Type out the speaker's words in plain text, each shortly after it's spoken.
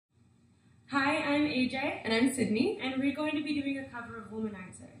Hi, I'm AJ. And I'm Sydney. And we're going to be doing a cover of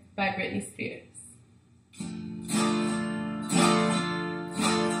Womanizer by Britney Spears.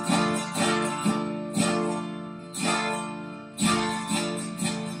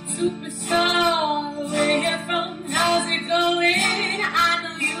 Superstar, where you from? How's it going? I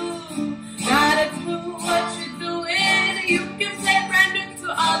know you got a clue what you're doing. You can play brand new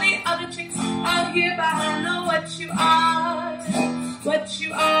to all the other chicks out here, but I know what you are. What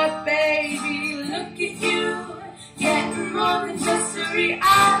you are, baby. Look at you, getting more than just a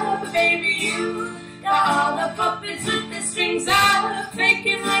re-up, baby. You got all the puppets with the strings out,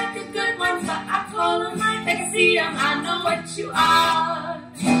 faking like a good one, but I call them like I can see them. I know what you are.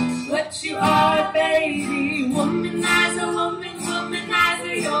 What you are, baby. Womanizer,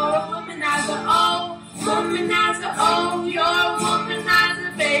 womanizer, you're a womanizer, oh, womanizer, oh, you're a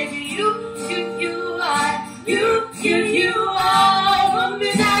womanizer, baby. You are, you are,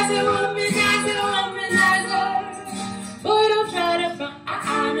 womanizer, womanizer, womanizer. Boy, don't try to front, I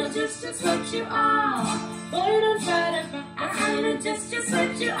know just what you are. Boy, don't try to front, I know just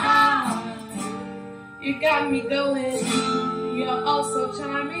what you are. You got me going, you're also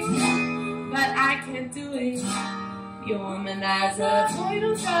charming, but I can't do it. You're a womanizer. Boy,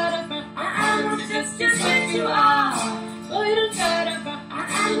 don't try to front, I know just what you are. Boy, don't try to front,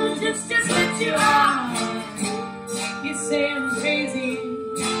 I know just what you are. You say I'm crazy,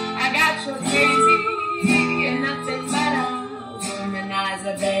 I got you crazy, you're nothing but a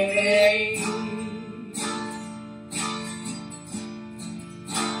womanizer, baby.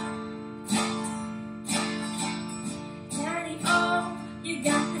 You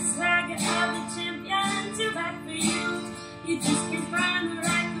got the swagger of the champion to fight for you. You just can't find the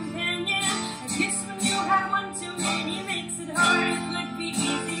right companion. I guess when you have one too many makes it hard. It could be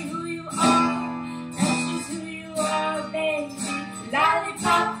easy who you are. That's just who you are, baby.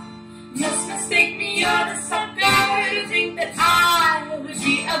 Lollipop, must mistake me, you're the sucker. To think that I would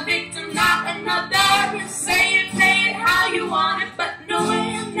be a victim, not another. You say it, play it how you want it, but no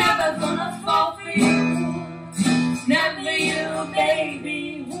way, I'm never gonna fall for you. Never you,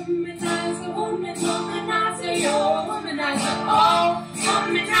 baby. Womanizer, womanizer, you're a womanizer, oh,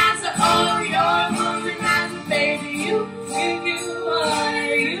 womanizer, oh, you're a womanizer, baby. You are,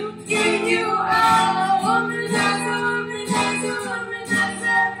 you are, womanizer, womanizer,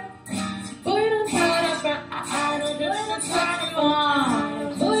 womanizer. Boy, don't try to front, I know just what you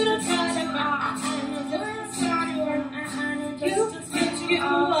want. Boy, don't try to front, I know just what you want. I know just what you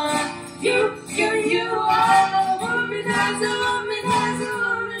are. You are, womanizer, womanizer,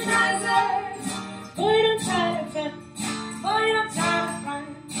 womanizer. Boy, don't try to front, boy, don't try to front,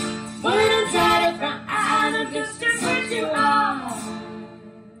 boy, don't try to front, I know just what you are.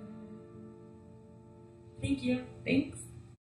 Thank you. Thank you.